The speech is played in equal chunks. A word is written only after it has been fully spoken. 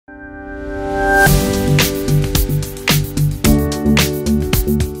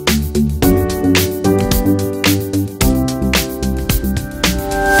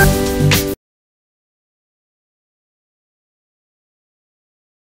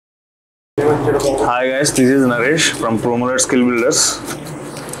Hi guys, this is Naresh from PrumoLET Skill Builders.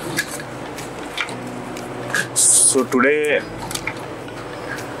 So today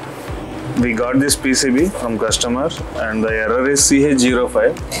we got this PCB from customer and the error is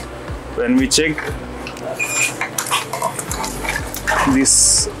CH05. When we check,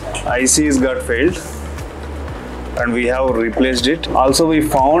 this IC is got failed and we have replaced it. Also we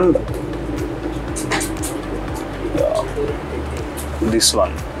found this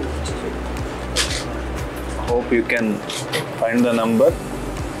one. Hope you can find the number,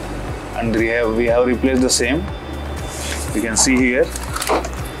 and we have replaced the same. You can see here.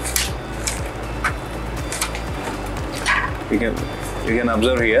 You can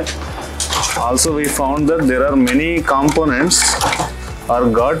observe here. Also we found that there are many components are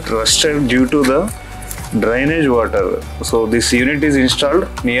got rusted due to the drainage water. So this unit is installed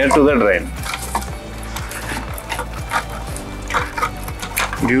near to the drain.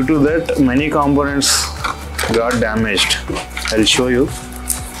 Due to that, many components got damaged. I'll show you.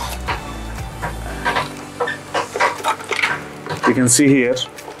 You can see here.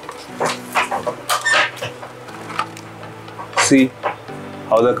 See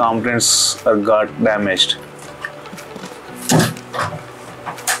how the components are got damaged.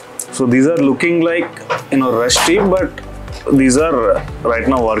 So these are looking like rusty, but these are right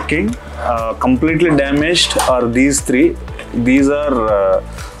now working. Completely damaged are these three. These are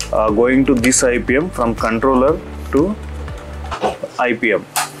going to this IPM from controller to IPM.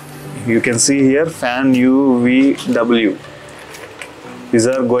 You can see here fan U, V, W. These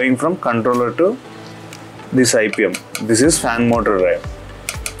are going from controller to this IPM. This is fan motor drive.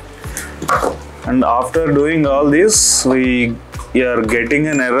 And after doing all this, we are getting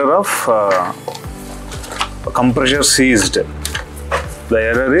an error of compressor seized. The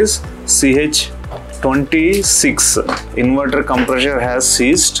error is CH26 inverter compressor has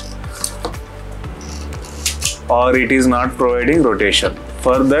seized, or it is not providing rotation.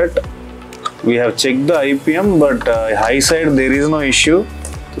 For that we have checked the IPM, but high side there is no issue.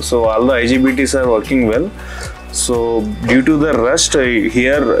 So all the IGBTs are working well. So due to the rust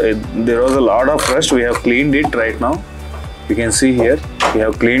here, there was a lot of rust. We have cleaned it right now. You can see here we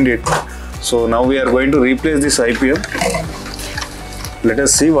have cleaned it. So now we are going to replace this IPM. Let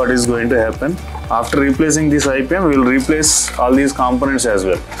us see what is going to happen. After replacing this IPM, we will replace all these components as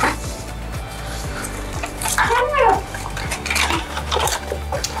well.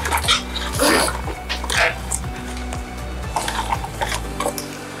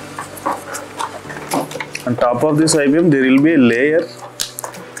 On top of this IPM, there will be a layer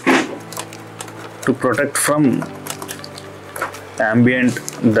to protect from ambient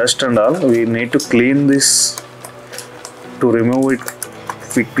dust and all. We need to clean this to remove it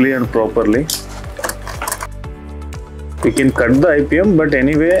quickly and properly. We can cut the IPM, but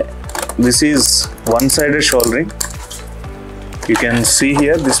anyway, this is one-sided soldering. You can see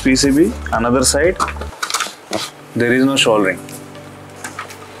here this PCB, another side, there is no soldering.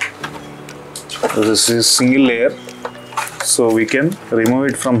 So this is single layer, so we can remove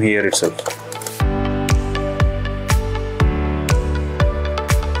it from here itself.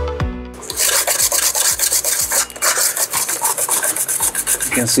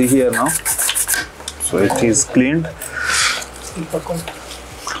 You can see here now. So it is cleaned.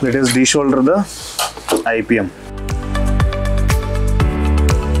 Let us desolder the IPM.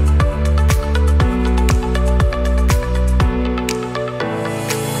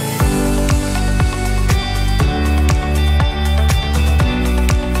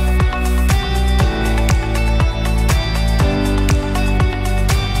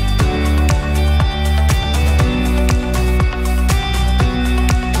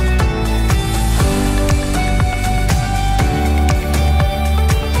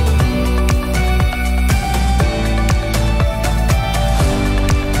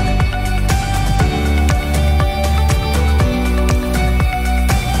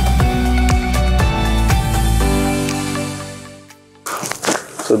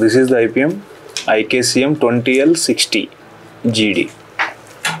 So this is the IPM IKCM 20L60 GD.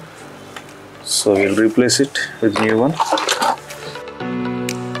 So we'll replace it with new one.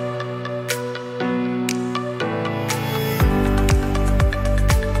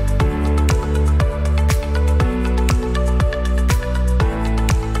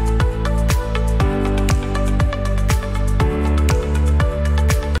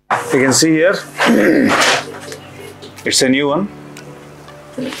 You can see here, it's a new one.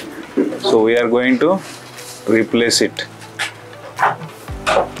 So we are going to replace it.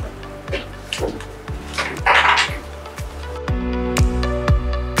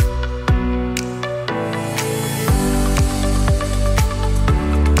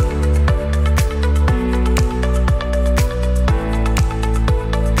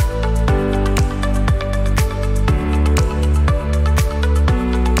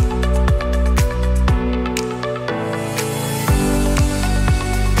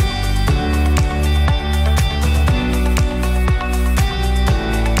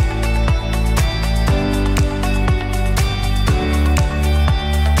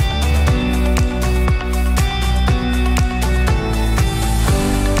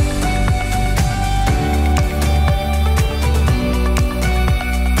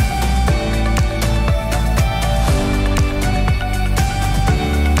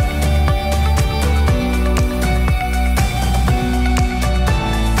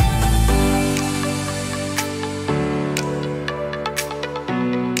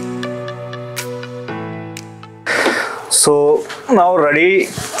 So now ready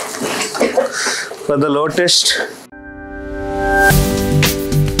for the load test.